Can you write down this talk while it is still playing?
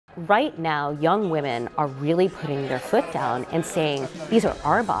Right now, young women are really putting their foot down and saying, these are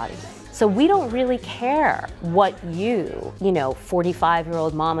our bodies. So we don't really care what you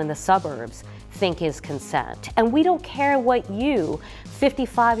 45-year-old mom in the suburbs think is consent. And we don't care what you,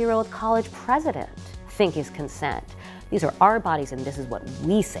 55-year-old college president, think is consent. These are our bodies and this is what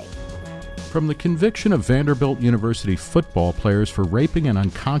we say. From the conviction of Vanderbilt University football players for raping an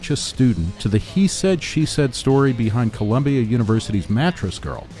unconscious student to the he said, she said story behind Columbia University's mattress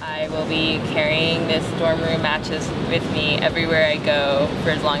girl. I will be carrying this dorm room mattress with me everywhere I go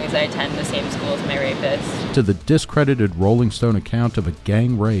for as long as I attend the same school as my rapist. To the discredited Rolling Stone account of a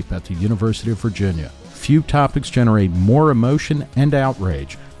gang rape at the University of Virginia. Few topics generate more emotion and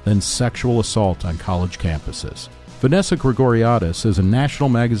outrage than sexual assault on college campuses. Vanessa Grigoriadis is a National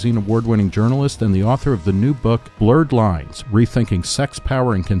Magazine award-winning journalist and the author of the new book, Blurred Lines, Rethinking Sex,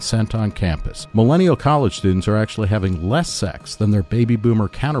 Power, and Consent on Campus. Millennial college students are actually having less sex than their baby boomer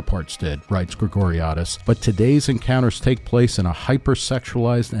counterparts did, writes Grigoriadis, but today's encounters take place in a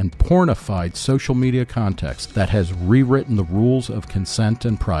hypersexualized and pornified social media context that has rewritten the rules of consent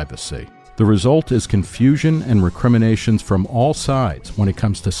and privacy. The result is confusion and recriminations from all sides when it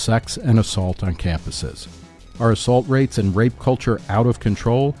comes to sex and assault on campuses. Are assault rates and rape culture out of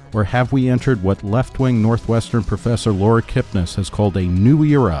control, or have we entered what left-wing Northwestern professor Laura Kipnis has called a new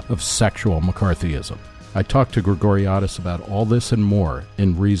era of sexual McCarthyism? I talked to Grigoriadis about all this and more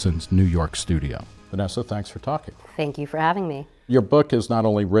in Reason's New York studio. Vanessa, thanks for talking. Thank you for having me. Your book is not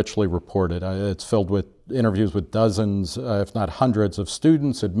only richly reported, it's filled with interviews with dozens, if not hundreds, of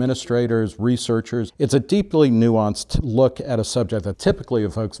students, administrators, researchers. It's a deeply nuanced look at a subject that typically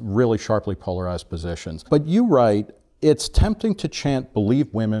evokes really sharply polarized positions. But you write, it's tempting to chant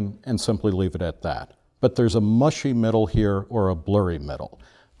believe women and simply leave it at that. But there's a mushy middle here or a blurry middle.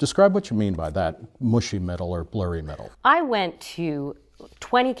 Describe what you mean by that mushy middle or blurry middle. I went to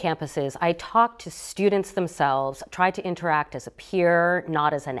 20 campuses. I talked to students themselves, tried to interact as a peer,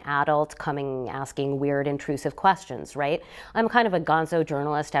 not as an adult coming asking weird, intrusive questions, right? I'm kind of a gonzo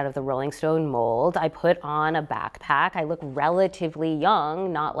journalist out of the Rolling Stone mold. I put on a backpack. I look relatively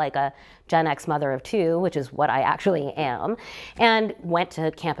young, not like a Gen X mother of two, which is what I actually am, and went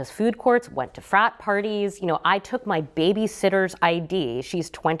to campus food courts, went to frat parties. I took my babysitter's ID. She's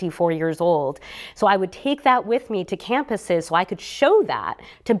 24 years old. So I would take that with me to campuses so I could show that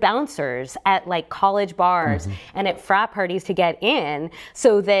to bouncers at like college bars and at frat parties to get in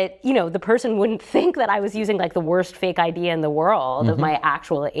so that, the person wouldn't think that I was using like the worst fake ID in the world of my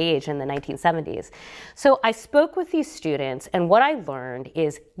actual age in the 1970s. So I spoke with these students, and what I learned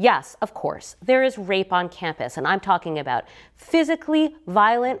is, yes, of course, there is rape on campus, and I'm talking about physically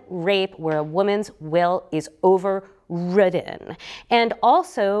violent rape where a woman's will is overridden, and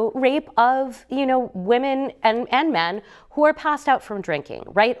also rape of, women and men who are passed out from drinking,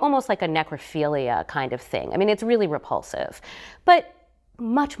 right? Almost like a necrophilia kind of thing. I mean, it's really repulsive. But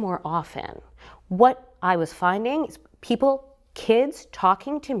much more often, what I was finding is kids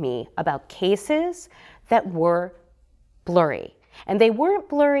talking to me about cases that were blurry. And they weren't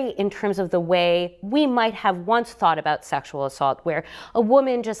blurry in terms of the way we might have once thought about sexual assault, where a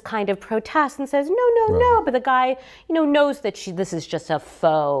woman just kind of protests and says, no, but the guy, knows that this is just a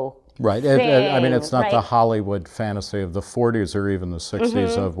faux Right. thing, I mean, it's not right? the Hollywood fantasy of the 40s or even the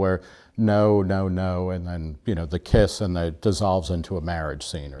 60s of where no, and then, the kiss and it dissolves into a marriage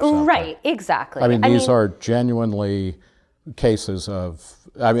scene or something. Right, exactly. I mean, these are genuinely cases of,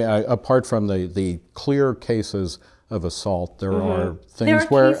 apart from the clear cases of assault, there are things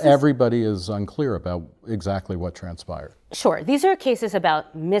where everybody is unclear about exactly what transpired. Sure. These are cases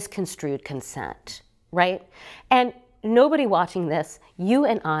about misconstrued consent, right? And nobody watching this, you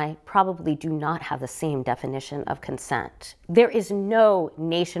and I probably do not have the same definition of consent. There is no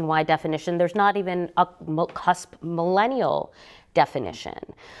nationwide definition. There's not even a cusp millennial definition.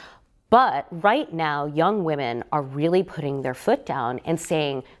 But right now, young women are really putting their foot down and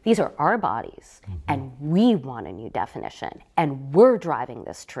saying, these are our bodies, and we want a new definition, and we're driving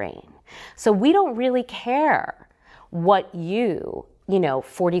this train. So we don't really care what you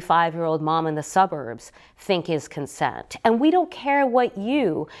 45-year-old mom in the suburbs think is consent. And we don't care what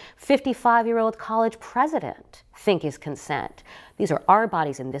you, 55-year-old college president, think is consent. These are our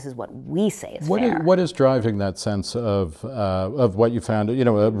bodies, and this is what we say is fair. What is driving that sense of what you found,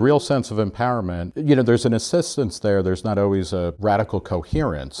 a real sense of empowerment? There's an insistence there. There's not always a radical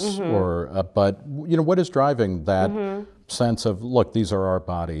coherence, but what is driving that sense of, look, these are our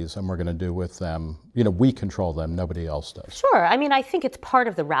bodies and we're going to do with them, we control them, nobody else does. Sure. I mean, I think it's part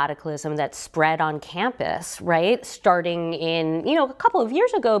of the radicalism that spread on campus, right? Starting in, a couple of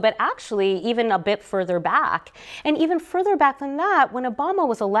years ago, but actually even a bit further back. And even further back than that, when Obama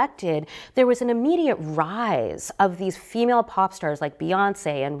was elected, there was an immediate rise of these female pop stars like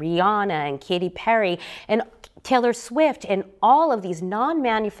Beyonce and Rihanna and Katy Perry and Taylor Swift and all of these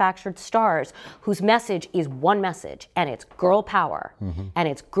non-manufactured stars whose message is one message, and it's girl power, and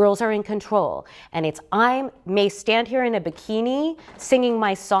it's girls are in control, and it's I may stand here in a bikini singing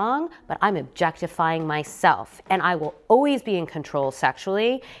my song, but I'm objectifying myself, and I will always be in control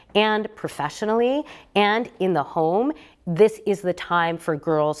sexually and professionally and in the home. This is the time for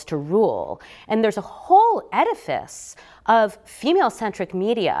girls to rule. And there's a whole edifice of female-centric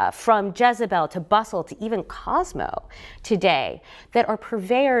media, from Jezebel to Bustle to even Cosmo today, that are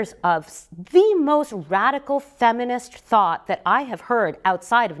purveyors of the most radical feminist thought that I have heard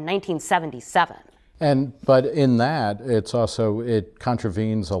outside of 1977. But in that, it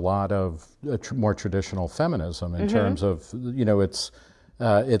contravenes a lot of more traditional feminism in terms of,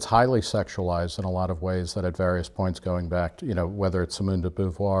 it's highly sexualized in a lot of ways that at various points going back to, whether it's Simone de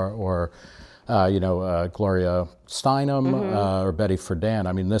Beauvoir or, Gloria Steinem or Betty Friedan.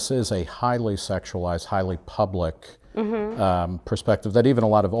 I mean, this is a highly sexualized, highly public perspective that even a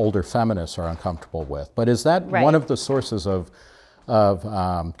lot of older feminists are uncomfortable with. But is that one of the sources of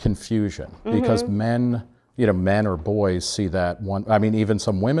confusion? Because men or boys see that one, I mean, even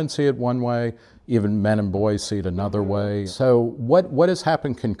some women see it one way, even men and boys see it another way. So what has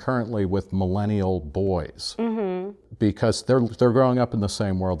happened concurrently with millennial boys? Because they're growing up in the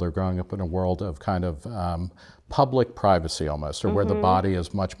same world, they're growing up in a world of kind of public privacy almost, or where the body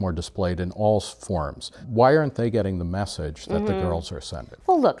is much more displayed in all forms. Why aren't they getting the message that the girls are sending?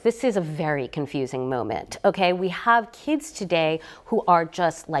 Well, look, this is a very confusing moment, okay? We have kids today who are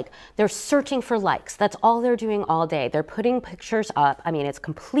just like, they're searching for likes. That's all they're doing all day. They're putting pictures up. I mean, it's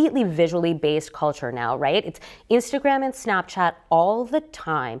completely visually based culture now, right? It's Instagram and Snapchat all the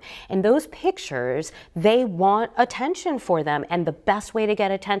time. And those pictures, they want attention for them. And the best way to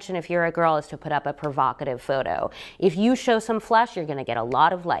get attention if you're a girl is to put up a provocative photo. If you show some flesh, you're going to get a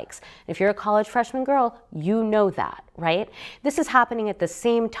lot of likes. If you're a college freshman girl, you know that, right? This is happening at the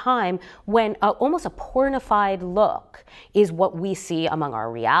same time when almost a pornified look is what we see among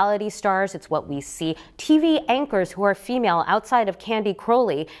our reality stars. It's what we see. TV anchors who are female outside of Candy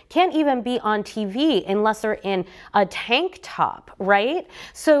Crowley can't even be on TV unless they're in a tank top, right?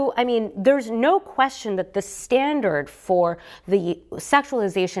 So, I mean, there's no question that the standard for the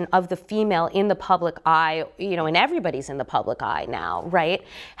sexualization of the female in the public eye, and everybody's in the public eye now, right,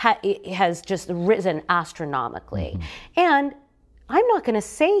 it has just risen astronomically. And I'm not going to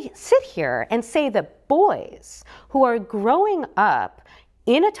sit here and say that boys who are growing up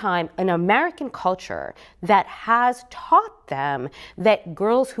in a time, an American culture that has taught them that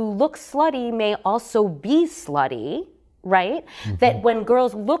girls who look slutty may also be slutty, right? That when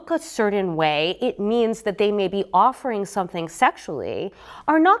girls look a certain way, it means that they may be offering something sexually,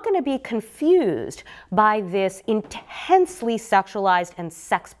 are not going to be confused by this intensely sexualized and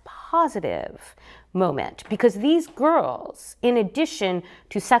sex positive moment. Because these girls, in addition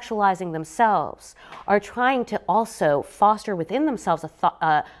to sexualizing themselves, are trying to also foster within themselves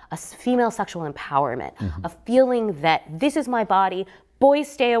a female sexual empowerment, a feeling that this is my body, boys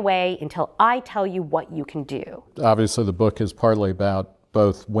stay away until I tell you what you can do. Obviously the book is partly about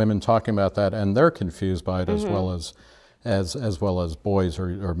both women talking about that and they're confused by it as well as boys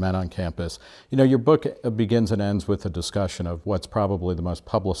or men on campus. Your book begins and ends with a discussion of what's probably the most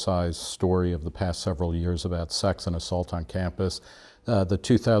publicized story of the past several years about sex and assault on campus. The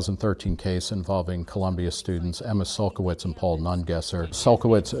 2013 case involving Columbia students Emma Sulkowicz and Paul Nungesser.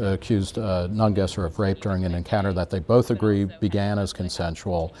 Sulkowicz accused Nungesser of rape during an encounter that they both agree began as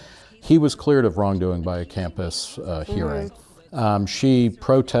consensual. He was cleared of wrongdoing by a campus hearing. She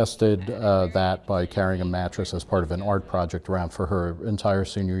protested that by carrying a mattress as part of an art project around for her entire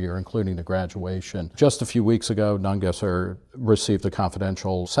senior year, including the graduation. Just a few weeks ago, Nungesser received a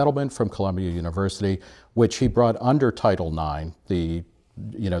confidential settlement from Columbia University, which he brought under Title IX, the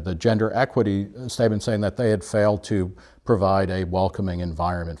gender equity statement, saying that they had failed to provide a welcoming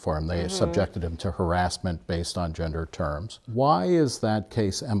environment for him. They subjected him to harassment based on gender terms. Why is that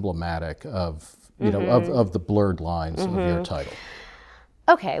case emblematic of of the blurred lines of your title?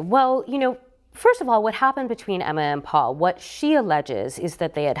 Okay, well, first of all, what happened between Emma and Paul, what she alleges is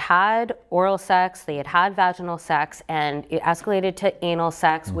that they had had oral sex, they had had vaginal sex, and it escalated to anal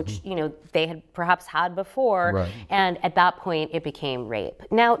sex, which, you know, they had perhaps had before. Right. And at that point, it became rape.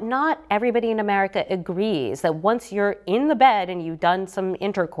 Now, not everybody in America agrees that once you're in the bed and you've done some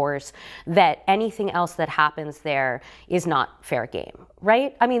intercourse, that anything else that happens there is not fair game,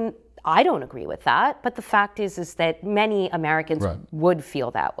 right? I mean, I don't agree with that, but the fact is that many Americans would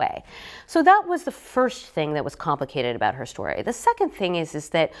feel that way. So that was the first thing that was complicated about her story. The second thing is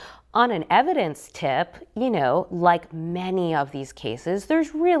that on an evidence tip, you know, like many of these cases,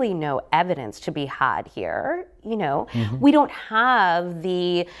 there's really no evidence to be had here. You know, we don't have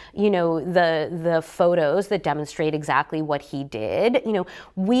the, you know, the photos that demonstrate exactly what he did. You know,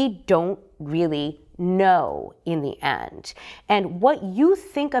 we don't really know in the end. And what you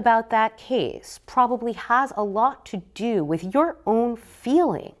think about that case probably has a lot to do with your own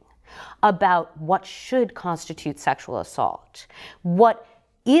feeling about what should constitute sexual assault. What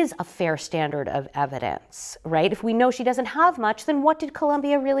is a fair standard of evidence, right? If we know she doesn't have much, then what did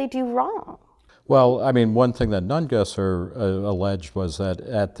Columbia really do wrong? Well, I mean, one thing that Nungesser alleged was that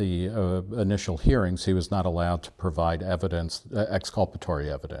at the initial hearings, he was not allowed to provide evidence,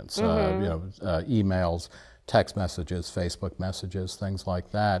 exculpatory evidence, you know, emails, text messages, Facebook messages, things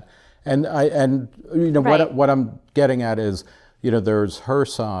like that. And you know, what I'm getting at is, you know, there's her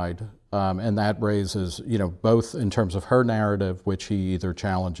side, and that raises, you know, both in terms of her narrative, which he either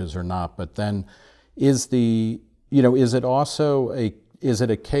challenges or not, but then is the, you know, is it also is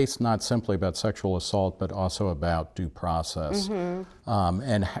it a case not simply about sexual assault, but also about due process,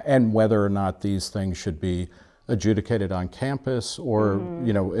 and whether or not these things should be adjudicated on campus, or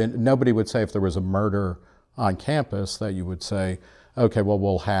you know, nobody would say if there was a murder on campus that you would say, okay, well,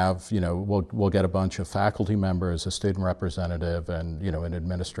 we'll have, you know, we'll get a bunch of faculty members, a student representative, and, you know, an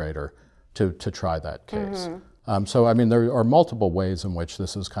administrator to try that case. So, I mean, there are multiple ways in which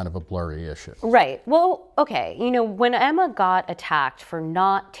this is kind of a blurry issue. Right. Well, okay. You know, when Emma got attacked for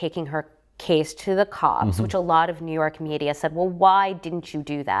not taking her case to the cops, which a lot of New York media said, well, why didn't you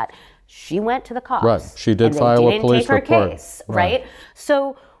do that? She went to the cops. Right. She did file a police report. And they didn't take her case, right?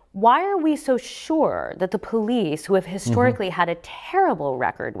 So why are we so sure that the police, who have historically had a terrible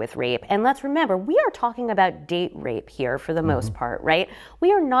record with rape, and let's remember, we are talking about date rape here for the most part, right?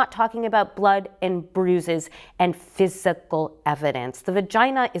 We are not talking about blood and bruises and physical evidence. The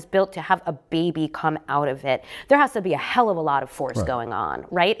vagina is built to have a baby come out of it. There has to be a hell of a lot of force going on,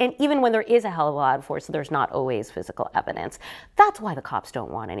 right? And even when there is a hell of a lot of force, there's not always physical evidence. That's why the cops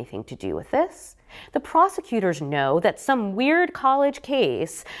don't want anything to do with this. The prosecutors know that some weird college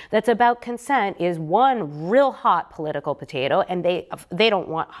case that's about consent is one real hot political potato, and they don't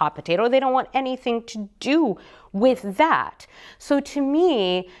want hot potato. They don't want anything to do with that. So to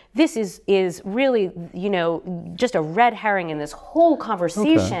me, this is really, you know, just a red herring in this whole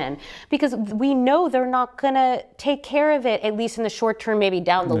conversation, because we know they're not going to take care of it, at least in the short term, maybe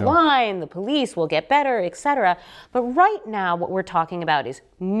down the line, the police will get better, etc. But right now, what we're talking about is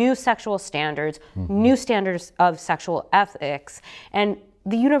new sexual standards, new standards of sexual ethics, and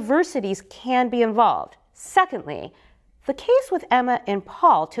the universities can be involved. Secondly, the case with Emma and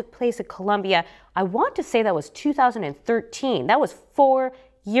Paul took place at Columbia. I want to say that was 2013. That was 4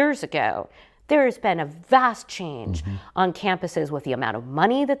 years ago. There has been a vast change on campuses with the amount of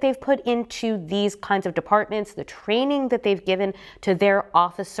money that they've put into these kinds of departments, the training that they've given to their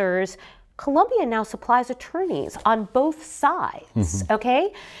officers. Columbia now supplies attorneys on both sides,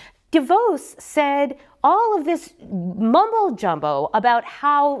 okay? DeVos said all of this mumbo jumbo about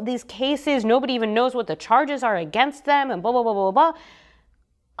how these cases, nobody even knows what the charges are against them and blah, blah, blah, blah, blah.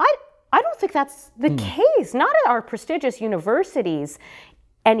 I don't think that's the case, not at our prestigious universities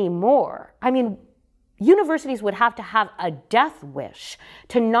anymore. I mean, universities would have to have a death wish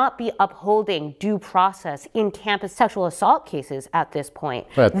to not be upholding due process in campus sexual assault cases at this point.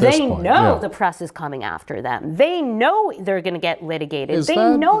 They know the press is coming after them. They know they're going to get litigated. They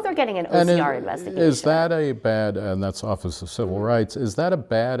know they're getting an OCR investigation. Is that a bad, and that's Office of Civil Rights, is that a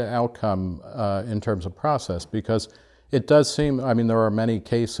bad outcome in terms of process? Because it does seem, I mean, there are many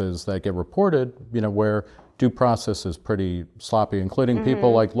cases that get reported, you know, where due process is pretty sloppy, including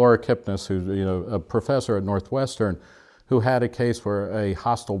people like Laura Kipnis, who's, you know, a professor at Northwestern, who had a case where a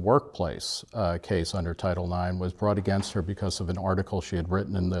hostile workplace case under Title IX was brought against her because of an article she had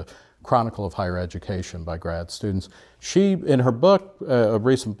written in the Chronicle of Higher Education by grad students. She, in her book, a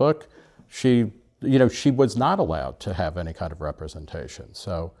recent book, she, you know, she was not allowed to have any kind of representation.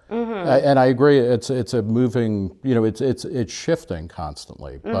 So, and I agree, it's a moving, you know, it's shifting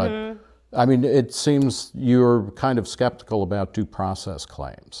constantly, but. I mean, it seems you're kind of skeptical about due process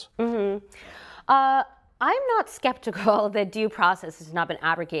claims. I'm not skeptical that due process has not been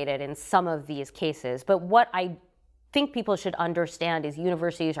abrogated in some of these cases, but what I think people should understand is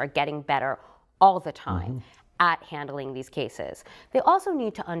universities are getting better all the time at handling these cases. They also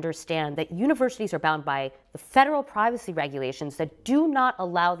need to understand that universities are bound by the federal privacy regulations that do not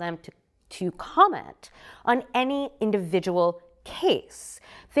allow them to comment on any individual case.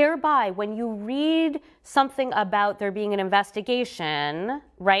 Thereby, when you read something about there being an investigation,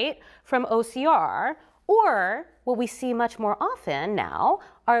 right, from OCR, or what we see much more often now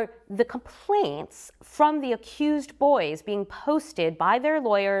are the complaints from the accused boys being posted by their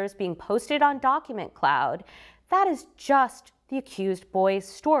lawyers, being posted on Document Cloud, that is just the accused boy's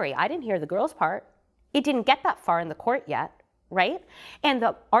story. I didn't hear the girl's part. It didn't get that far in the court yet, right? And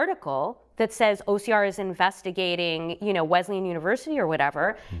the article that says OCR is investigating, Wesleyan University or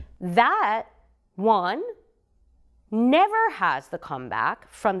whatever, that one never has the comeback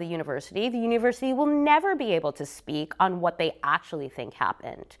from the university. The university will never be able to speak on what they actually think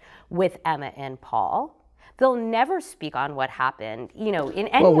happened with Emma and Paul. They'll never speak on what happened, in any of these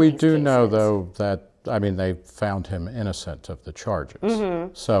cases. Well, we do know, though, that they found him innocent of the charges.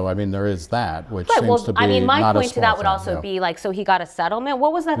 So, there is that, which seems to be not a small thing. My point to that would also be so he got a settlement.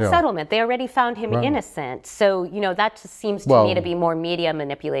 What was that settlement? They already found him innocent. So, that just seems to me to be more media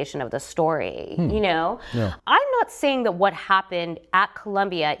manipulation of the story, I'm not saying that what happened at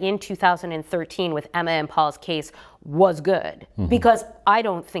Columbia in 2013 with Emma and Paul's case was good, because I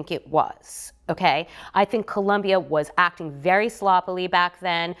don't think it was. Okay, I think Columbia was acting very sloppily back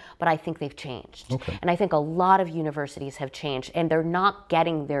then, but I think they've changed. Okay. And I think a lot of universities have changed, and they're not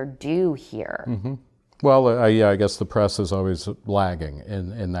getting their due here. Well, I guess the press is always lagging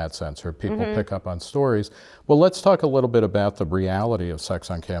in that sense, or people pick up on stories. Well, let's talk a little bit about the reality of sex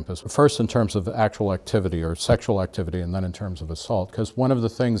on campus. First, in terms of actual activity or sexual activity, and then in terms of assault, because one of the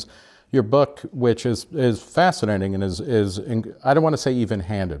things your book, which is fascinating and is I don't want to say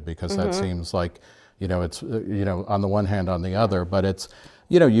even-handed, because that seems like, it's, on the one hand, on the other, but it's,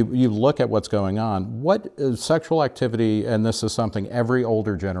 you look at what's going on. What is sexual activity, and this is something every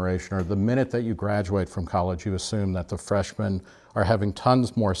older generation, or the minute that you graduate from college, you assume that the freshmen are having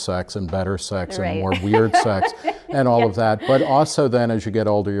tons more sex and better sex and more weird sex and all of that. But also then as you get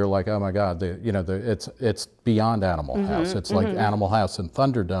older, you're like, oh my God, it's beyond Animal House. It's like Animal House and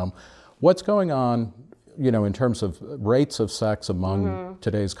Thunderdome. What's going on, in terms of rates of sex among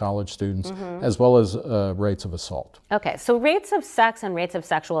today's college students, as well as rates of assault? Okay, so rates of sex and rates of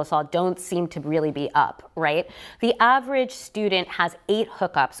sexual assault don't seem to really be up, right? The average student has 8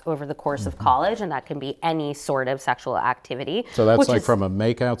 hookups over the course of college, and that can be any sort of sexual activity. So that's like from a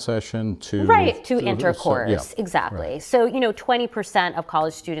makeout session to... Right, to intercourse, exactly. Right. So, 20% of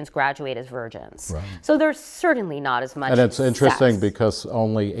college students graduate as virgins. Right. So there's certainly not as much. And it's interesting because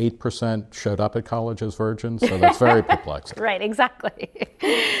only 8% showed up at college as virgins, so that's very perplexing. Right, exactly.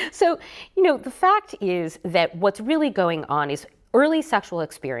 So, the fact is that what's really going on is early sexual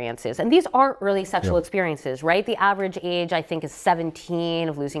experiences, and these are early sexual experiences, right? The average age, I think, is 17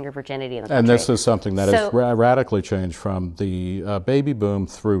 of losing your virginity in the country. And this is something that has radically changed from the baby boom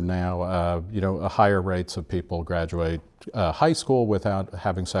through now, higher rates of people graduate high school without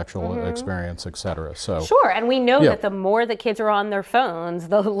having sexual experience, et cetera. So sure, and we know that the more the kids are on their phones,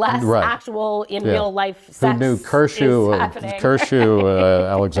 the less actual in real life sex. Who knew Kershaw,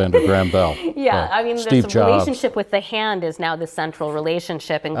 Alexander Graham Bell? Steve Jobs. Relationship with the hand is now the central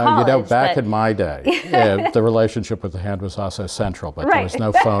relationship in college. Back in my day, the relationship with the hand was also central, but there was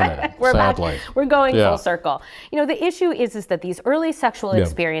no phone in it, sadly. We're going full circle. The issue is that these early sexual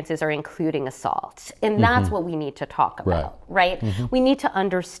experiences are including assault, and that's what we need to talk about. Right? We need to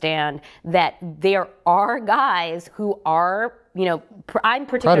understand that there are guys who are, I'm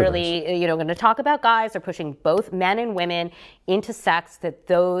particularly, going to talk about guys are pushing both men and women into sex that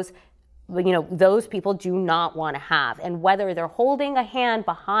those people do not want to have. And whether they're holding a hand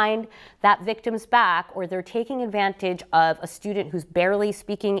behind that victim's back or they're taking advantage of a student who's barely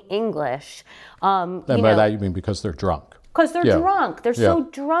speaking English. And by that you mean because they're drunk. Because they're drunk. They're so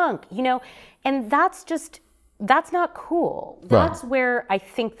drunk, and that's not cool. That's where I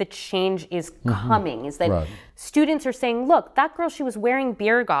think the change is coming, is that students are saying, look, that girl, she was wearing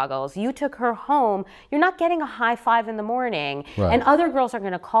beer goggles. You took her home. You're not getting a high five in the morning. And other girls are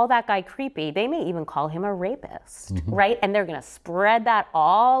going to call that guy creepy. They may even call him a rapist, right? And they're going to spread that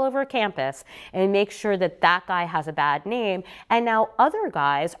all over campus and make sure that that guy has a bad name. And now other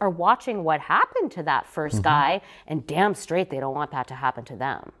guys are watching what happened to that first guy, and damn straight they don't want that to happen to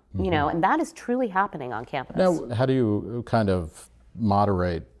them. And that is truly happening on campus. Now, how do you kind of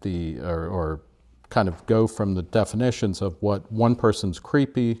moderate or kind of go from the definitions of what one person's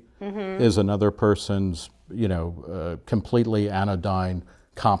creepy is another person's, completely anodyne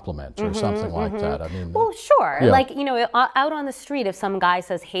compliment or something like that. I mean, well, sure. Yeah. Like, out on the street, if some guy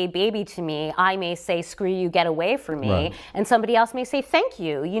says, "Hey, baby," to me, I may say, "Screw you, get away from me." Right. And somebody else may say, "Thank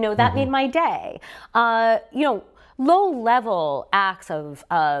you." That made my day. Low-level acts of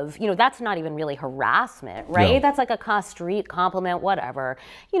that's not even really harassment, right? Yeah. That's like a street compliment, whatever.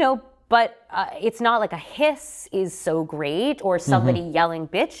 But it's not like a hiss is so great, or somebody yelling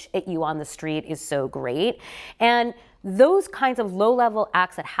bitch at you on the street is so great. And those kinds of low-level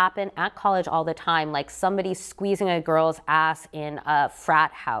acts that happen at college all the time, like somebody squeezing a girl's ass in a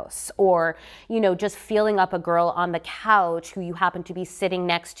frat house, or, just feeling up a girl on the couch who you happen to be sitting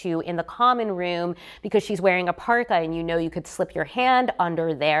next to in the common room because she's wearing a parka and you could slip your hand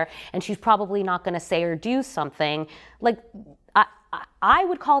under there and she's probably not going to say or do something. Like, I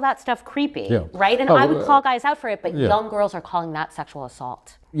would call that stuff creepy, right? And I would call guys out for it, but young girls are calling that sexual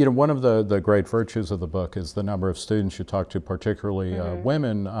assault. One of the great virtues of the book is the number of students you talk to, particularly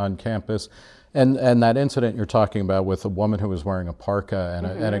women on campus. And that incident you're talking about with a woman who was wearing a parka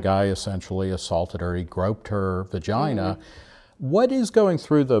and a guy essentially assaulted her, he groped her vagina. What is going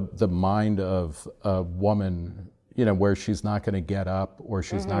through the mind of a woman, where she's not going to get up or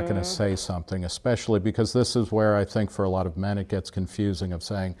she's not going to say something, especially because this is where I think for a lot of men it gets confusing of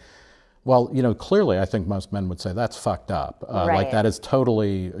saying, well, clearly I think most men would say that's fucked up. Right. Like that is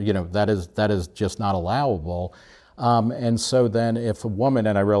totally, that is just not allowable. And so then if a woman,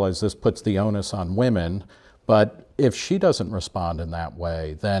 and I realize this puts the onus on women, but if she doesn't respond in that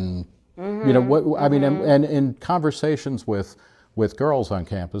way, then, what, I mean, and in conversations with girls on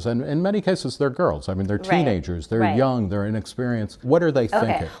campus, and in many cases they're girls. I mean, they're teenagers, they're young, they're inexperienced. What are they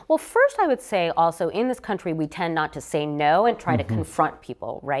thinking? Well, first I would say also in this country we tend not to say no and try to confront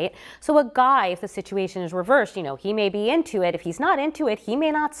people, right? So a guy, if the situation is reversed, he may be into it. If he's not into it, he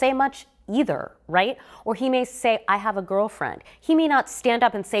may not say much either, right? Or he may say, "I have a girlfriend." He may not stand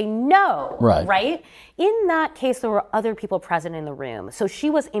up and say no, right? In that case, there were other people present in the room. So she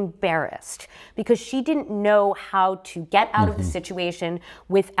was embarrassed because she didn't know how to get out of the situation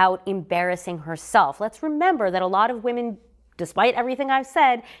without embarrassing herself. Let's remember that a lot of women, despite everything I've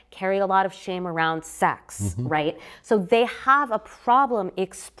said, carry a lot of shame around sex, right? So they have a problem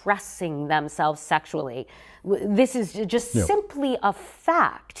expressing themselves sexually. This is just simply a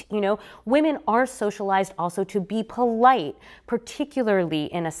fact. Women are socialized also to be polite, particularly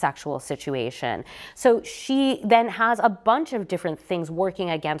in a sexual situation. So she then has a bunch of different things working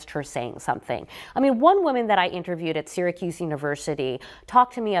against her saying something. I mean, one woman that I interviewed at Syracuse University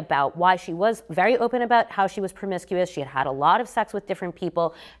talked to me about why she was very open about how she was promiscuous. She had had a lot of sex with different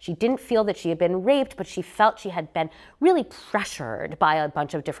people. She didn't feel that she had been raped, but she felt she had been really pressured by a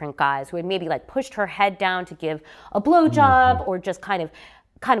bunch of different guys who had maybe like pushed her head down to give a blowjob or just kind of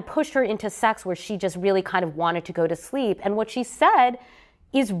pushed her into sex where she just really kind of wanted to go to sleep. And what she said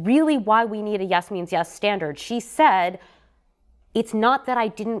is really why we need a yes means yes standard. She said, it's not that I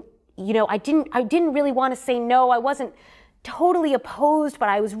didn't really want to say no. I wasn't totally opposed, but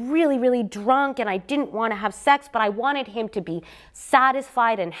I was really, really drunk and I didn't want to have sex, but I wanted him to be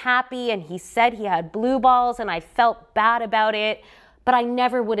satisfied and happy. And he said he had blue balls and I felt bad about it, but I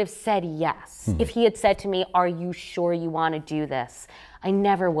never would have said yes. If he had said to me, "Are you sure you want to do this?" I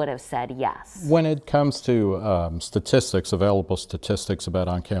never would have said yes. When it comes to statistics, available statistics about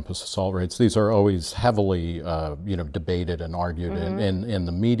on-campus assault rates, these are always heavily, debated and argued in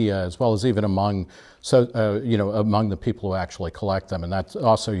the media, as well as even among the people who actually collect them. And that's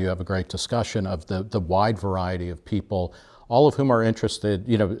also, you have a great discussion of the wide variety of people, all of whom are interested.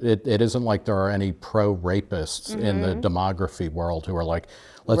 It isn't like there are any pro-rapists in the demography world who are like,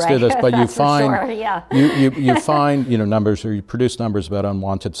 let's do this. But you find you find numbers, or you produce numbers about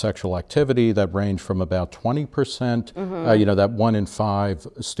unwanted sexual activity that range from about 20%. That 1 in 5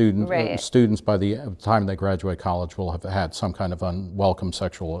 students by the time they graduate college will have had some kind of unwelcome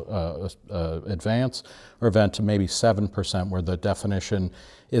sexual advance or event, to maybe 7%, where the definition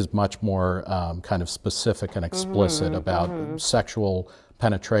is much more kind of specific and explicit about sexual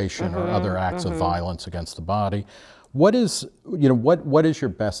penetration or other acts of violence against the body. What is your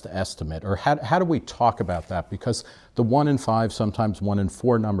best estimate, or how do we talk about that? Because the 1 in 5, sometimes 1 in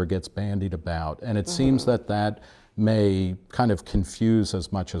 4 number gets bandied about, and it seems that may kind of confuse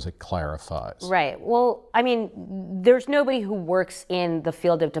as much as it clarifies. Right. Well, I mean, there's nobody who works in the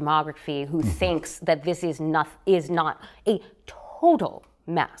field of demography who thinks that this is not a total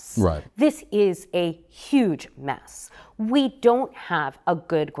mess. Right. This is a huge mess. We don't have a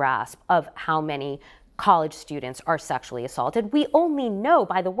good grasp of how many college students are sexually assaulted. We only know,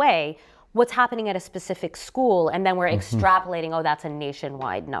 by the way, what's happening at a specific school, and then we're extrapolating, oh, that's a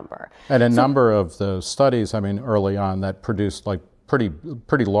nationwide number. And a number of the studies, I mean, early on that produced like pretty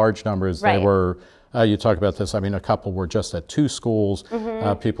large numbers. Right. They were, you talk about this, I mean, a couple were just at 2 schools.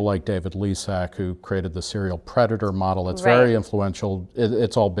 People like David Lisak, who created the serial predator model. It's very influential.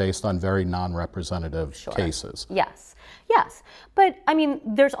 It's all based on very non-representative cases. Yes. Yes. But I mean,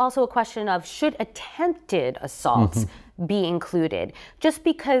 there's also a question of, should attempted assaults be included? Just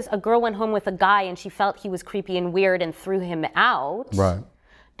because a girl went home with a guy and she felt he was creepy and weird and threw him out, right,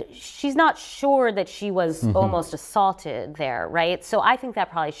 she's not sure that she was almost assaulted there, right? So I think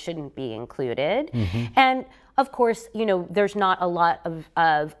that probably shouldn't be included. And of course, you know, there's not a lot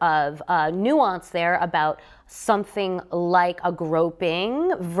of nuance there about something like a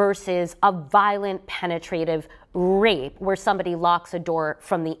groping versus a violent, penetrative rape, where somebody locks a door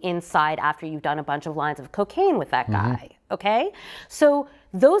from the inside after you've done a bunch of lines of cocaine with that guy, okay? So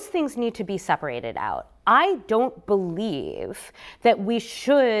those things need to be separated out. I don't believe that we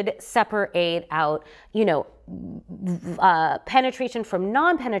should separate out, you know, penetration from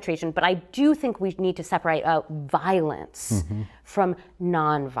non-penetration, but I do think we need to separate out violence from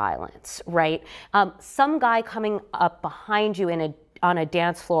non-violence, right? Some guy coming up behind you on a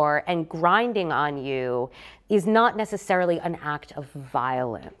dance floor and grinding on you is not necessarily an act of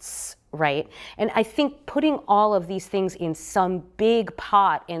violence, right? And I think putting all of these things in some big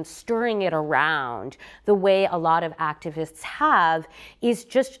pot and stirring it around the way a lot of activists have is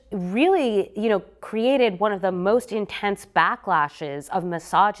just really, you know, created one of the most intense backlashes of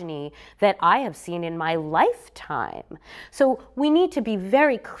misogyny that I have seen in my lifetime. So we need to be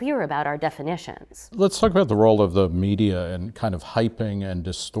very clear about our definitions. Let's talk about the role of the media in kind of hyping and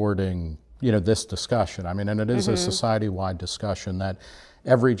distorting, you know, this discussion. I mean, and it is a society-wide discussion that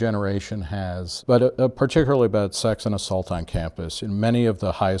every generation has, but particularly about sex and assault on campus. In many of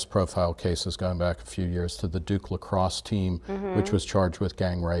the highest profile cases going back a few years to the Duke lacrosse team, which was charged with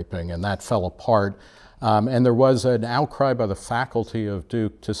gang raping, and that fell apart. And there was an outcry by the faculty of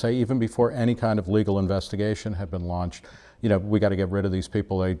Duke to say, even before any kind of legal investigation had been launched, you know, we got to get rid of these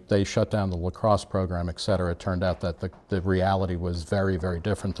people. They shut down the lacrosse program, et cetera. It turned out that the reality was very, very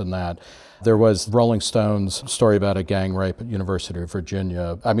different than that. There was Rolling Stone's story about a gang rape at University of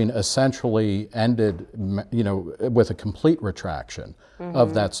Virginia. I mean, essentially ended, you know, with a complete retraction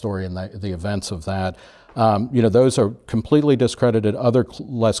of that story and the events of that. You know, those are completely discredited. Other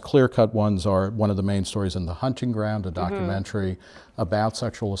less clear-cut ones are one of the main stories in The Hunting Ground, a documentary about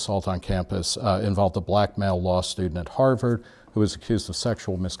sexual assault on campus, involved a black male law student at Harvard who was accused of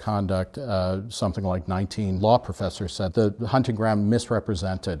sexual misconduct. Something like 19 law professors said the Hunting Ground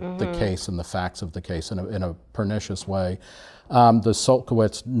misrepresented the case and the facts of the case in a pernicious way. The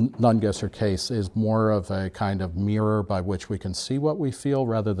Solkowitz-Nungesser case is more of a kind of mirror by which we can see what we feel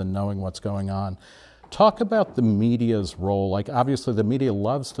rather than knowing what's going on. Talk about the media's role. Like, obviously the media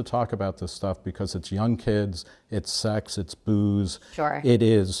loves to talk about this stuff because it's young kids, it's sex, it's booze. Sure. It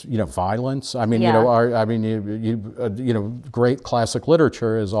is, you know, violence. I mean, you know, you know, great classic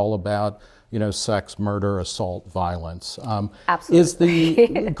literature is all about, you know, sex, murder, assault, violence.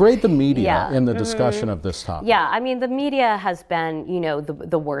 Absolutely. Grade the media in the discussion of this topic. Yeah, I mean, the media has been, you know,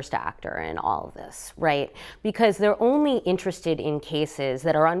 the worst actor in all of this, right? Because they're only interested in cases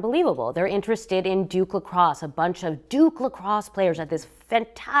that are unbelievable. They're interested in Duke lacrosse. A bunch of Duke lacrosse players at this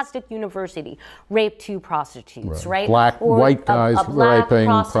fantastic university raped 2 prostitutes, right? White guys a black raping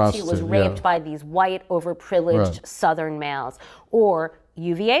prostitute was raped by these white, overprivileged Southern males. Or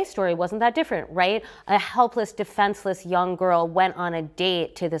UVA story wasn't that different, right? A helpless, defenseless young girl went on a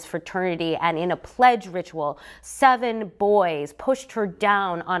date to this fraternity, and in a pledge ritual, 7 boys pushed her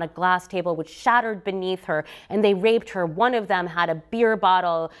down on a glass table which shattered beneath her, and they raped her. One of them had a beer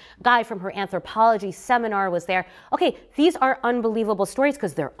bottle. A guy from her anthropology seminar was there. Okay, these are unbelievable stories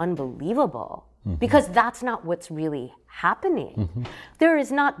because they're unbelievable. Because that's not what's really happening. There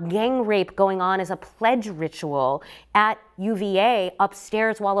is not gang rape going on as a pledge ritual at UVA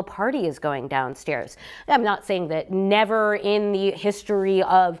upstairs while a party is going downstairs. I'm not saying that never in the history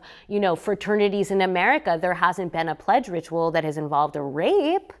of, you know, fraternities in America there hasn't been a pledge ritual that has involved a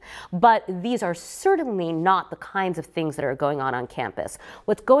rape, but these are certainly not the kinds of things that are going on campus.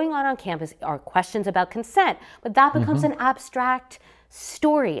 What's going on campus are questions about consent, but that becomes an abstract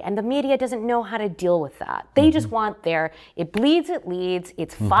story, and the media doesn't know how to deal with that. They just want their, it bleeds, it leads,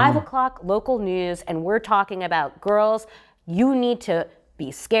 it's 5 o'clock local news, and we're talking about girls, you need to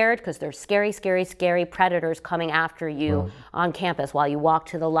be scared because there's scary, scary, scary predators coming after you on campus while you walk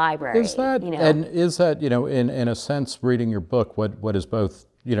to the library. Is that, you know? and is that, you know, in a sense, reading your book, what is both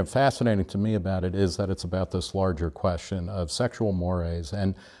fascinating to me about it is that it's about this larger question of sexual mores,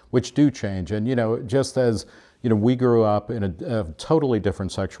 and which do change. And just as we grew up in a totally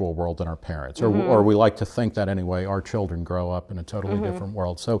different sexual world than our parents, or we like to think that anyway. Our children grow up in a totally different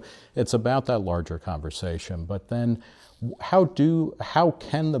world. So it's about that larger conversation. But then, how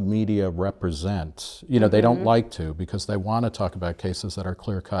can the media represent? They don't like to, because they want to talk about cases that are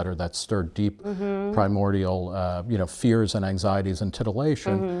clear-cut or that stir deep, primordial, fears and anxieties and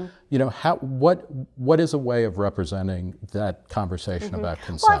titillation. What is a way of representing that conversation about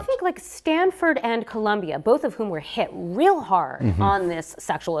consent? Well, I think like Stanford and Columbia, both of whom were hit real hard on this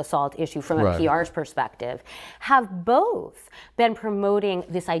sexual assault issue from a PR's perspective, have both been promoting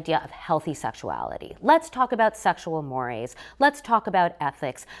this idea of healthy sexuality. Let's talk about sexual mores. Let's talk about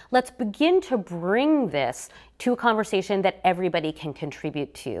ethics. Let's begin to bring this to a conversation that everybody can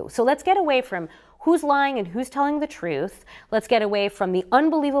contribute to. So let's get away from who's lying and who's telling the truth. Let's get away from the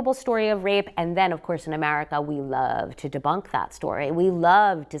unbelievable story of rape. And then, of course, in America, we love to debunk that story. We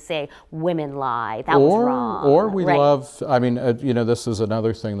love to say women lie. That was wrong. Or we love, this is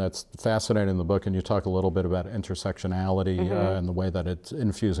another thing that's fascinating in the book, and you talk a little bit about intersectionality and the way that it's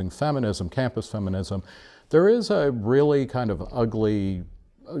infusing feminism, campus feminism. There is a really kind of ugly,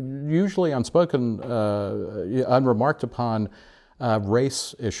 usually unspoken, unremarked upon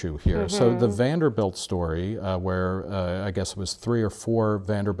race issue here. So the Vanderbilt story, where I guess it was 3 or 4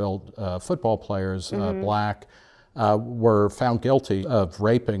 Vanderbilt football players, black, were found guilty of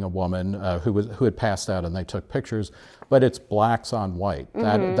raping a woman who had passed out, and they took pictures. But it's blacks on white.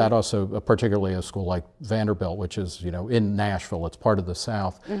 That also, particularly a school like Vanderbilt, which is in Nashville, it's part of the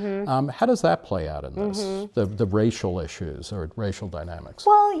South. How does that play out in this? The racial issues or racial dynamics?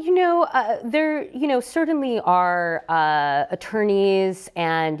 Well, there certainly are attorneys,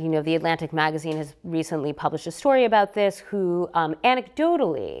 and the Atlantic magazine has recently published a story about this, who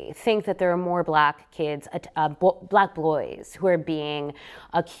anecdotally think that there are more black kids, black boys, who are being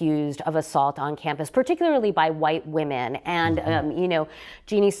accused of assault on campus, particularly by white women. And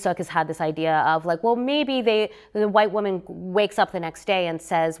Jeannie Suk has had this idea of like, well, maybe the white woman wakes up the next day and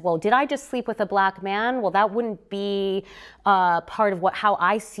says, well, did I just sleep with a black man? Well, that wouldn't be part of how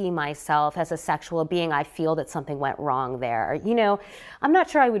I see myself as a sexual being. I feel that something went wrong there. I'm not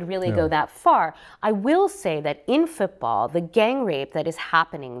sure I would really go that far. I will say that in football, the gang rape that is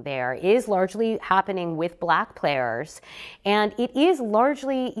happening there is largely happening with black players, and it is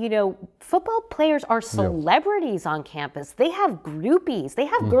largely, football players are celebrities on campus. They have groupies. They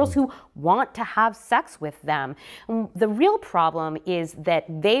have girls who want to have sex with them. And the real problem is that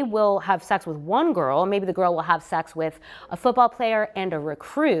they will have sex with one girl, maybe the girl will have sex with a football player and a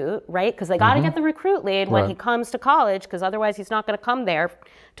recruit, right? Because they got to get the recruit laid when he comes to college, because otherwise he's not going to come there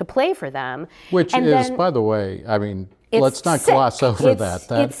to play for them. Which is, by the way, let's not gloss over that.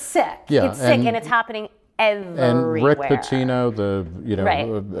 It's sick. Yeah, it's sick, and it's happening everywhere. And Rick Pitino,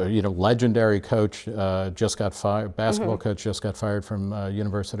 the legendary coach, just got fired. Basketball coach just got fired from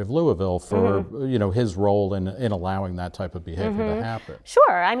University of Louisville for his role in allowing that type of behavior to happen. Sure,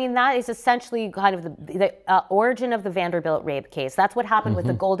 that is essentially kind of the origin of the Vanderbilt rape case. That's what happened with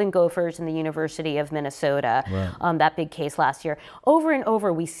the Golden Gophers and the University of Minnesota. That big case last year. Over and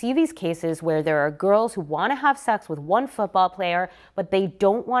over, we see these cases where there are girls who want to have sex with one football player, but they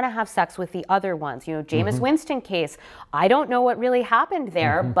don't want to have sex with the other ones. Jameis Winston case, I don't know what really happened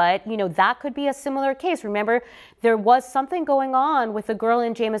there, but that could be a similar case. Remember, there was something going on with the girl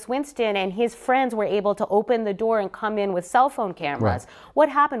in Jameis Winston, and his friends were able to open the door and come in with cell phone cameras. What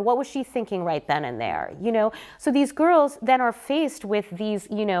happened? What was she thinking right then and there? So these girls then are faced with these,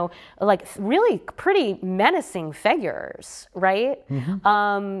 like really pretty menacing figures, right?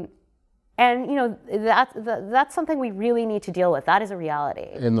 And that's something we really need to deal with. That is a reality.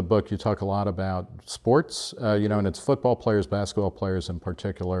 In the book, you talk a lot about sports, and it's football players, basketball players in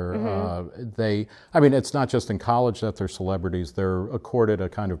particular. It's not just in college that they're celebrities. They're accorded a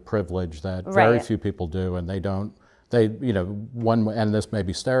kind of privilege that very few people do, and they don't. And this may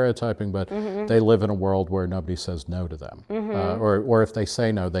be stereotyping, but they live in a world where nobody says no to them. Or if they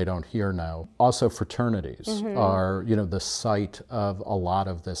say no, they don't hear no. Also, fraternities are, the site of a lot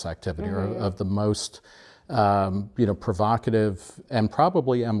of this activity, or of the most, provocative and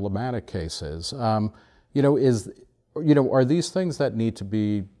probably emblematic cases. Are these things that need to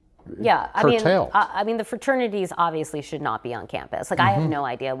be curtailed. I mean, the fraternities obviously should not be on campus. Like, I have no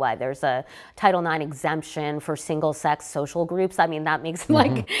idea why there's a Title IX exemption for single-sex social groups. I mean, that makes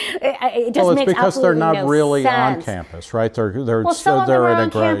it just makes because they're not really sense. On campus, right? Some of them are on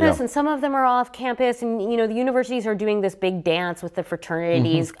campus and some of them are off campus, and the universities are doing this big dance with the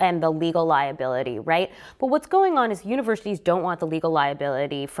fraternities and the legal liability, right? But what's going on is universities don't want the legal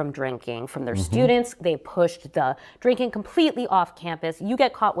liability from drinking from their students. They pushed the drinking completely off campus. You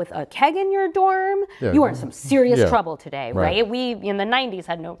get caught with a keg in your dorm, you are in some serious trouble today, right? We in the 90s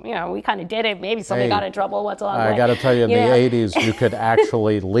had we kind of did it. Maybe somebody got in trouble once along the way. I got to tell you, in the 80s, you could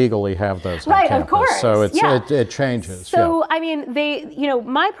actually legally have those on campus. Of course. So it changes. So, I mean,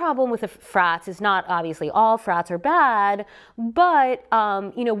 my problem with the frats is not obviously all frats are bad, but,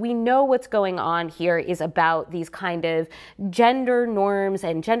 we know what's going on here is about these kind of gender norms,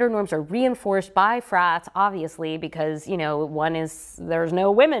 and gender norms are reinforced by frats, obviously, because, there's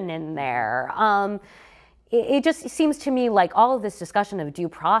no women in there. It just seems to me like all of this discussion of due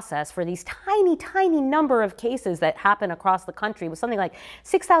process for these tiny, tiny number of cases that happen across the country was something like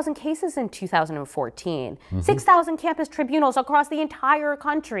 6,000 cases in 2014, 6,000 campus tribunals across the entire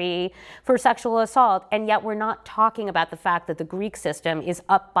country for sexual assault, and yet we're not talking about the fact that the Greek system is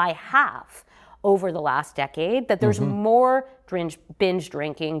up by half over the last decade, that there's more binge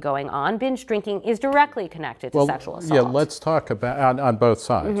drinking going on. Binge drinking is directly connected to sexual assault. Yeah, let's talk about on both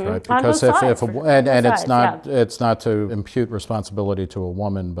sides, right? Because it's not to impute responsibility to a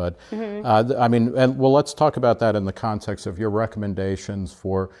woman, but let's talk about that in the context of your recommendations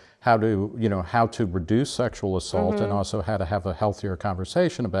for how to reduce sexual assault and also how to have a healthier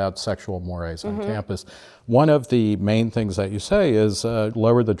conversation about sexual mores on campus. One of the main things that you say is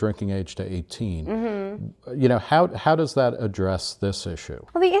lower the drinking age to 18. How does that address this issue?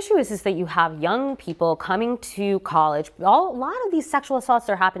 Well, the issue is that you have young people coming to college. A lot of these sexual assaults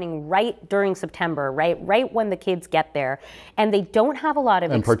are happening right during September, right when the kids get there, and they don't have a lot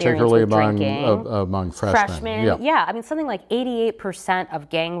of experience with drinking. And particularly among freshmen. Yeah. I mean, something like 88% of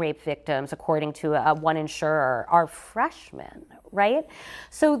gang rape victims, according to one insurer, are freshmen, right?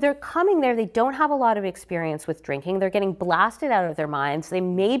 So they're coming there, they don't have a lot of experience with drinking, they're getting blasted out of their minds, they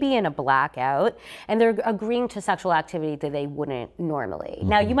may be in a blackout, and they're agreeing to sexual activity that they wouldn't normally.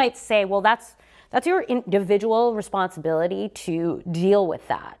 Now, you might say, well, that's your individual responsibility to deal with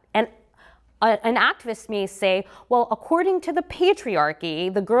that. And an activist may say, well, according to the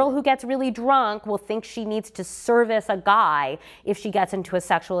patriarchy, the girl who gets really drunk will think she needs to service a guy if she gets into a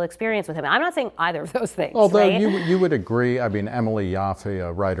sexual experience with him. I'm not saying either of those things. Although right? you would agree, I mean, Emily Yaffe,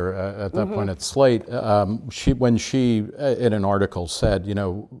 a writer at that point at Slate, when she in an article said,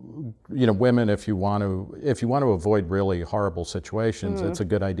 women, if you want to avoid really horrible situations, it's a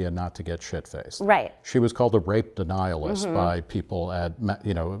good idea not to get shit-faced. Right. She was called a rape denialist by people at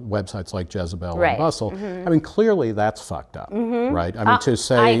websites like Jezebel and Bustle. I mean, clearly that's fucked up, right? I mean, to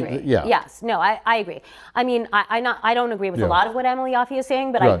say, I agree. Yes, no, I agree. I mean, I don't agree with a lot of what Emily Yaffe is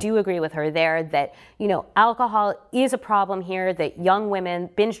saying, but I do agree with her there that alcohol is a problem here. That young women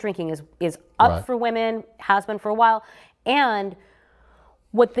binge drinking is up for women, has been for a while, and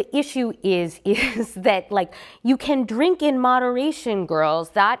what the issue is that, like, you can drink in moderation,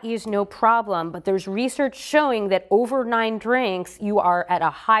 girls. That is no problem. But there's research showing that over 9 drinks, you are at a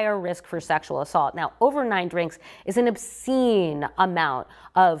higher risk for sexual assault. Now, over 9 drinks is an obscene amount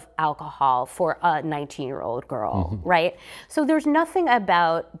of alcohol for a 19-year-old girl, right? So there's nothing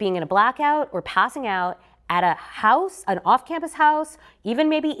about being in a blackout or passing out at a house, an off-campus house,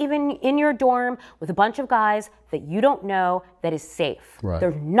 maybe even in your dorm with a bunch of guys that you don't know, that is safe. Right.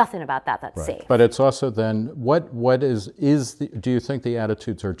 There's nothing about that's safe. But it's also then, do you think the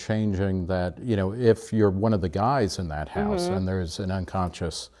attitudes are changing that, if you're one of the guys in that house and there's an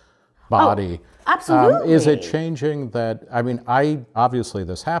unconscious body, absolutely. Is it changing that, obviously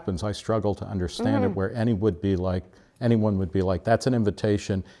this happens, I struggle to understand it where anyone would be like, that's an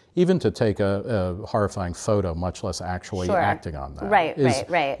invitation, even to take a horrifying photo, much less actually acting on that. Right.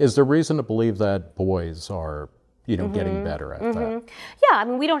 Is there reason to believe that boys are, getting better at that? Yeah,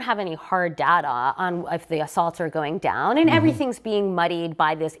 we don't have any hard data on if the assaults are going down, and everything's being muddied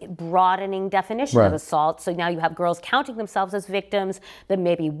by this broadening definition of assault. So now you have girls counting themselves as victims that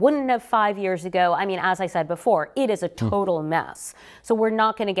maybe wouldn't have 5 years ago. As I said before, it is a total mess. So we're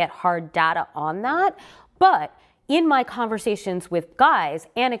not going to get hard data on that, but in my conversations with guys,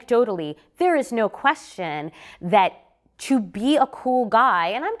 anecdotally, there is no question that to be a cool guy,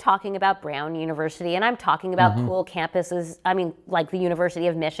 and I'm talking about Brown University, and I'm talking about cool campuses, like the University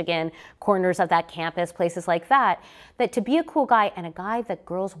of Michigan, corners of that campus, places like that, that to be a cool guy and a guy that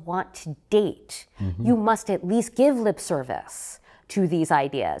girls want to date, you must at least give lip service to these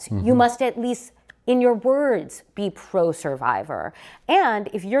ideas. You must at least, in your words, be pro-survivor. And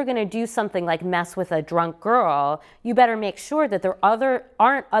if you're going to do something like mess with a drunk girl, you better make sure that there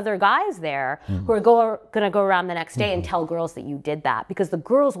aren't other guys there who are going to go around the next day and tell girls that you did that, because the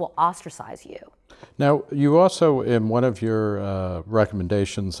girls will ostracise you. Now, you also, in one of your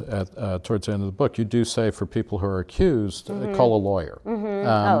recommendations towards the end of the book, you do say for people who are accused, call a lawyer.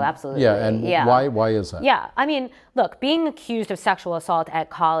 Oh, absolutely. Yeah, and why is that? Yeah, I mean, look, being accused of sexual assault at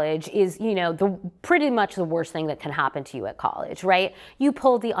college is, you know, pretty much the worst thing that can happen to you at college, right? You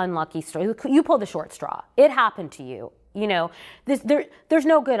pulled the unlucky straw, you pulled the short straw. It happened to you. You know, there's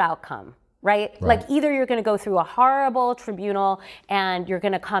no good outcome. Right? Like either you're going to go through a horrible tribunal and you're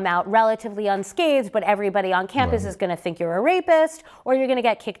going to come out relatively unscathed, but everybody on campus is going to think you're a rapist, or you're going to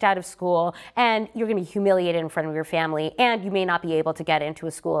get kicked out of school and you're going to be humiliated in front of your family, and you may not be able to get into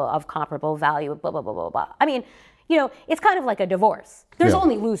a school of comparable value, blah, blah, blah, blah, blah. I mean, you know, it's kind of like a divorce. There's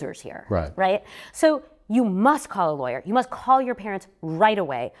only losers here, right? So you must call a lawyer. You must call your parents right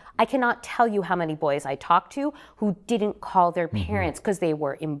away. I cannot tell you how many boys I talked to who didn't call their parents because they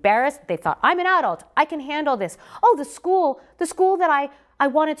were embarrassed. They thought, I'm an adult, I can handle this. Oh, the school that I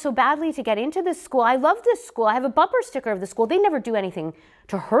wanted so badly to get into this school. I love this school. I have a bumper sticker of the school. They never do anything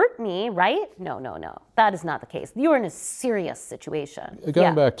to hurt me, right? No. That is not the case. You're in a serious situation.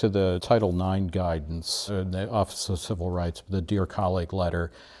 Going back to the Title IX guidance in the Office of Civil Rights, the Dear Colleague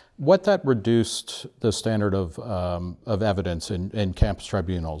letter, what that reduced the standard of evidence in campus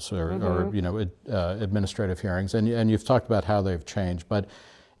tribunals or you know, administrative hearings, and you've talked about how they've changed, but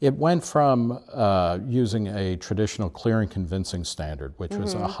it went from using a traditional clear and convincing standard, which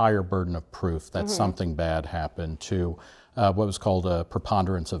was a higher burden of proof that something bad happened, to what was called a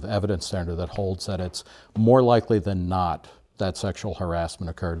preponderance of evidence standard that holds that it's more likely than not that sexual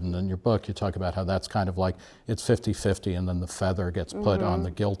harassment occurred. And in your book, you talk about how that's kind of like it's 50-50, and then the feather gets put on the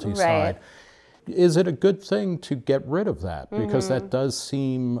guilty side. Is it a good thing to get rid of that? Because that does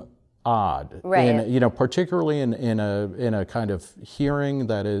seem odd, in, you know, particularly in a kind of hearing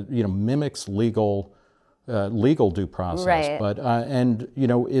that is, you know, mimics legal due process. But and you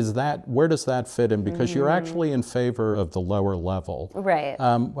know, where does that fit in? Because you're actually in favor of the lower level.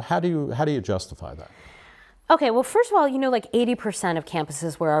 How do you justify that? Okay, well, first of all, you know, like 80% of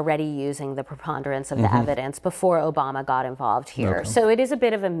campuses were already using the preponderance of the evidence before Obama got involved here. So it is a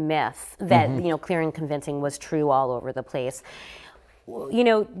bit of a myth that, you know, clear and convincing was true all over the place. You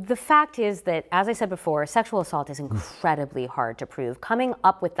know, the fact is that, as I said before, sexual assault is incredibly hard to prove. Coming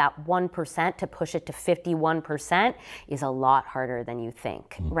up with that 1% to push it to 51% is a lot harder than you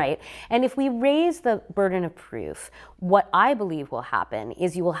think, right? And if we raise the burden of proof, what I believe will happen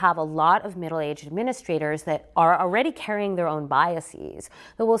is you will have a lot of middle-aged administrators that are already carrying their own biases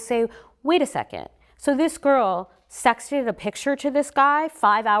that will say, wait a second, so this girl sexted a picture to this guy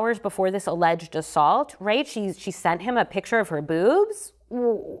 5 hours before this alleged assault, right? She sent him a picture of her boobs.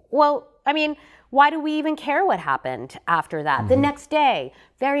 Well, I mean, why do we even care what happened after that? The next day,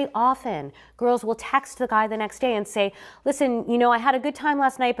 very often, girls will text the guy the next day and say, listen, you know, I had a good time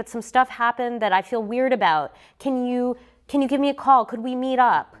last night, but some stuff happened that I feel weird about. Can you give me a call? Could we meet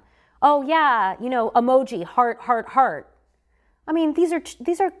up? Oh yeah, you know, emoji, heart, heart, heart. I mean, these are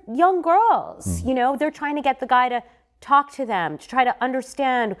young girls, you know, they're trying to get the guy to talk to them, to try to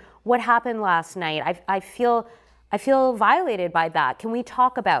understand what happened last night. I feel violated by that. Can we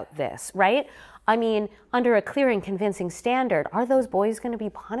talk about this, right? I mean, under a clear and convincing standard, are those boys going to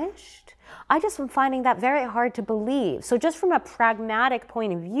be punished? I just am finding that very hard to believe. So just from a pragmatic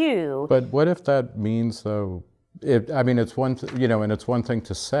point of view. But what if that means, though, I mean, it's one, you know, and it's one thing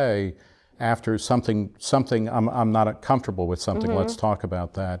to say, after something I'm not comfortable with something, let's talk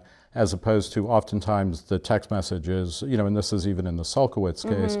about that, as opposed to oftentimes the text messages, you know, and this is even in the Sulkowitz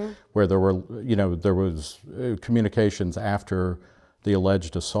case, where there was communications after the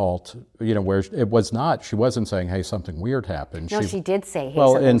alleged assault, you know, where she wasn't saying, hey, something weird happened. No, she did say, hey,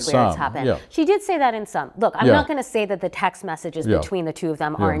 something weird happened. She did say that in some. Look, I'm not going to say that the text messages between the two of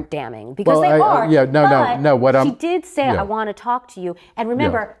them aren't damning, because they are. She did say, I want to talk to you. And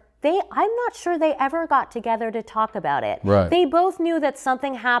remember, I'm not sure they ever got together to talk about it. They both knew that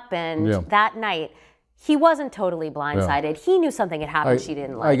something happened that night. He wasn't totally blindsided. He knew something had happened. She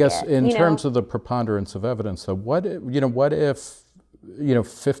didn't like it. I guess in terms of the preponderance of evidence, so what if, you know,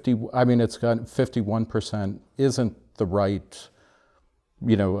 51% isn't the right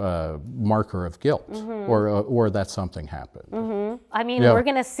marker of guilt, or that something happened. I mean, we're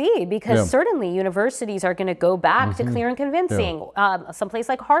going to see, because certainly universities are going to go back to clear and convincing. Someplace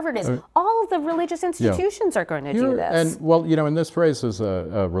like Harvard is. All of the religious institutions are going to do this. And well, and this raises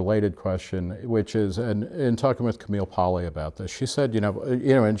a related question, which is, and in talking with Camille Pawley about this, she said,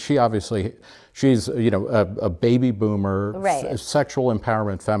 and she obviously, she's a baby boomer, sexual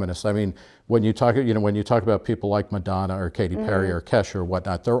empowerment feminist. I mean, when you talk about people like Madonna or Katy Perry or Kesha or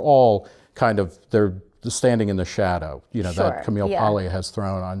whatnot, they're all they're standing in the shadow, that Camille Pawley has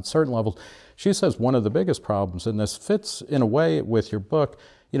thrown on certain levels. She says one of the biggest problems, and this fits in a way with your book,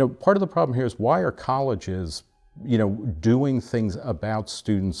 part of the problem here is, why are colleges doing things about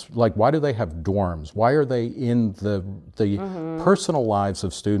students? Like, why do they have dorms? Why are they in the personal lives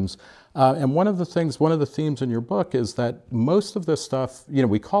of students? And one of the themes in your book is that most of this stuff,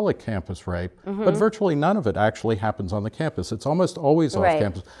 we call it campus rape, but virtually none of it actually happens on the campus. It's almost always off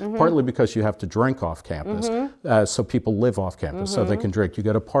campus, partly because you have to drink off campus. So people live off campus so they can drink. You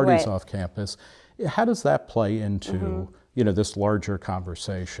go to parties off campus. How does that play into this larger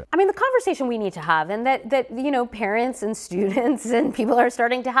conversation? I mean, the conversation we need to have, and that parents and students and people are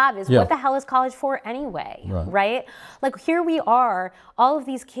starting to have, is what the hell is college for anyway, right? Like, here we are, all of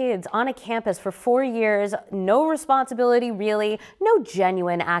these kids on a campus for 4 years, no responsibility really, no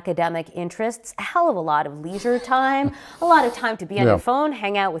genuine academic interests, a hell of a lot of leisure time, a lot of time to be on your phone,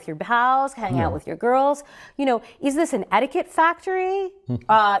 hang out with your pals, hang out with your girls. Is this an etiquette factory?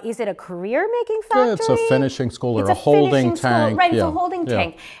 Is it a career-making factory? Yeah, it's a finishing school or a holding tank. Right, it's a holding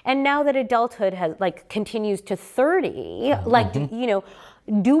tank. And now that adulthood has continues to 30,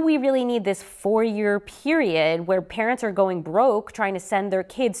 do we really need this 4-year period where parents are going broke trying to send their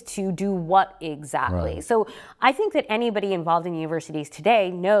kids to do what exactly? So I think that anybody involved in universities today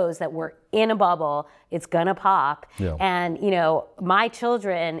knows that we're in a bubble, it's gonna pop, and my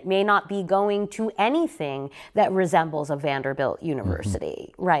children may not be going to anything that resembles a Vanderbilt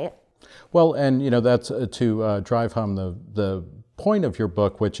University, right? Well, and that's to drive home the point of your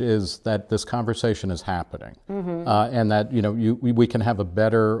book, which is that this conversation is happening, and that we can have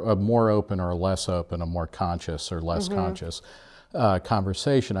a more open or less open, a more conscious or less conscious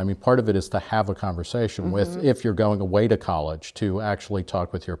conversation. I mean, part of it is to have a conversation with, if you're going away to college, to actually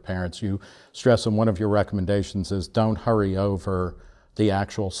talk with your parents. You stress in one of your recommendations is, don't hurry over the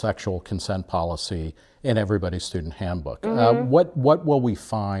actual sexual consent policy in everybody's student handbook. What will we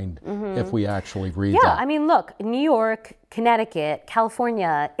find if we actually read that? I mean, look, New York, Connecticut,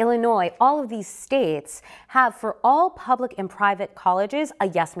 California, Illinois, all of these states have, for all public and private colleges, a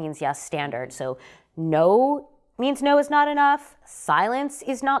yes means yes standard. So no means no is not enough. Silence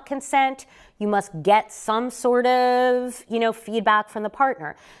is not consent. You must get some sort of, feedback from the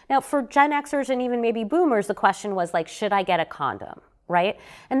partner. Now, for Gen Xers and even maybe boomers, the question was like, should I get a condom? Right?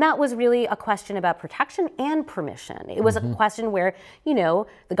 And that was really a question about protection and permission. It was a question where, the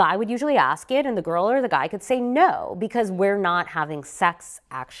guy would usually ask it and the girl or the guy could say no, because we're not having sex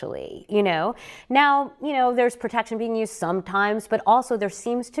actually, Now, there's protection being used sometimes, but also there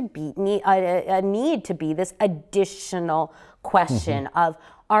seems to be a need to be this additional question of,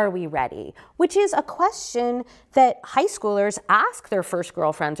 are we ready? Which is a question that high schoolers ask their first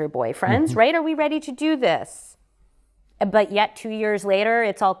girlfriends or boyfriends, right? Are we ready to do this? But yet 2 years later,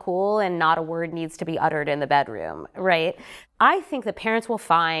 it's all cool and not a word needs to be uttered in the bedroom, right? I think that parents will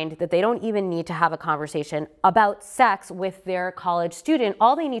find that they don't even need to have a conversation about sex with their college student.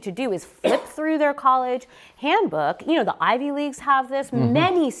 All they need to do is flip through their college handbook. The Ivy Leagues have this,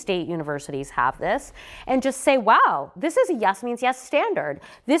 many state universities have this, and just say, wow, this is a yes means yes standard.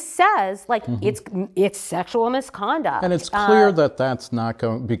 This says, it's sexual misconduct. And it's clear that that's not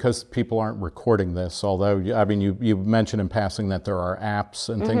going, because people aren't recording this, although, I mean, you mentioned in passing that there are apps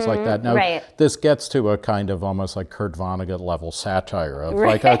and things like that. Now, this gets to a kind of almost like Kurt Vonnegut level satire of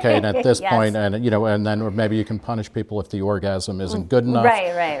like, okay, and at this point, and and then, or maybe you can punish people if the orgasm isn't good enough,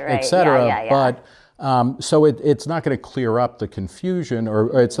 et cetera. But so it's not going to clear up the confusion,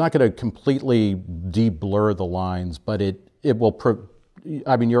 or it's not going to completely de-blur the lines, but it will.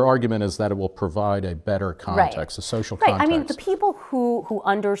 I mean, your argument is that it will provide a better context, a social context. I mean, the people who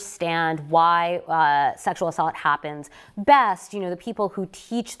understand why sexual assault happens best, the people who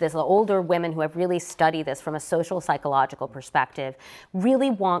teach this, the older women who have really studied this from a social psychological perspective, really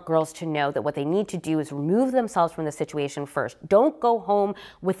want girls to know that what they need to do is remove themselves from the situation first. Don't go home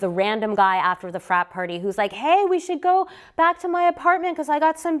with the random guy after the frat party who's like, hey, we should go back to my apartment because I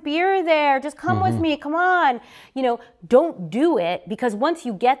got some beer there. Just come with me, come on. Don't do it, because once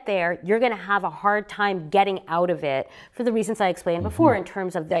you get there, you're going to have a hard time getting out of it for the reasons I explained saying before, in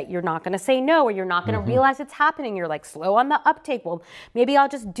terms of that you're not going to say no, or you're not going to realize it's happening. You're like slow on the uptake. Well, maybe I'll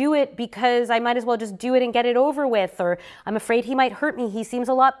just do it because I might as well just do it and get it over with, or I'm afraid he might hurt me. He seems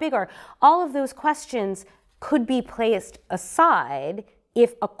a lot bigger. All of those questions could be placed aside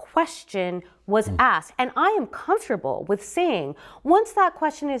if a question was asked. And I am comfortable with saying, once that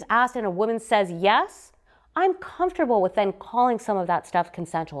question is asked and a woman says yes, I'm comfortable with then calling some of that stuff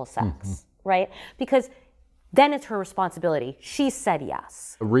consensual sex, right? Because then it's her responsibility. She said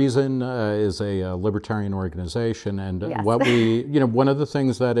yes. Reason is a libertarian organization, and Yes. what we, one of the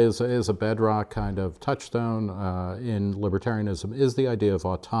things that is a bedrock kind of touchstone in libertarianism is the idea of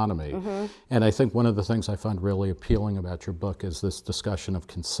autonomy. And I think one of the things I find really appealing about your book is this discussion of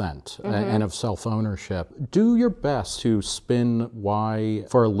consent and of self-ownership. Do your best to spin why,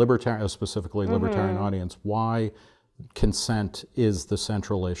 for a libertarian, specifically libertarian audience, why consent is the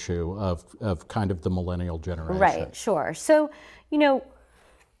central issue of kind of the millennial generation. Right, sure. So,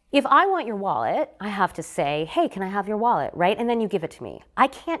 if I want your wallet, I have to say, hey, can I have your wallet, right? And then you give it to me. I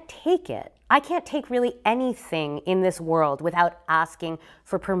can't take it. I can't take really anything in this world without asking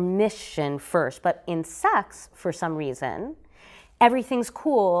for permission first. But in sex, for some reason, everything's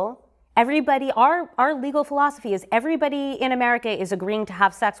cool. Everybody, our legal philosophy is everybody in America is agreeing to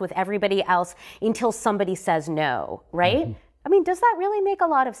have sex with everybody else until somebody says no, right? I mean, does that really make a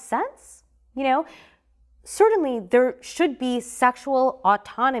lot of sense? Certainly there should be sexual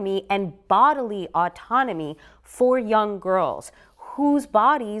autonomy and bodily autonomy for young girls whose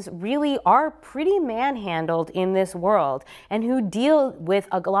bodies really are pretty manhandled in this world and who deal with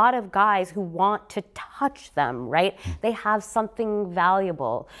a lot of guys who want to touch them, right? They have something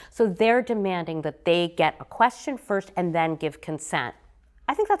valuable. So they're demanding that they get a question first and then give consent.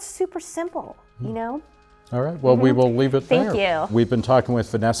 I think that's super simple, All right, well, we will leave it there. Thank you. We've been talking with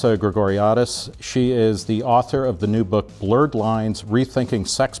Vanessa Grigoriadis. She is the author of the new book, Blurred Lines, Rethinking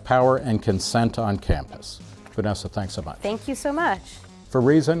Sex, Power, and Consent on Campus. Vanessa, thanks so much. Thank you so much. For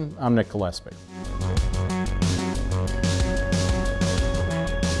Reason, I'm Nick Gillespie.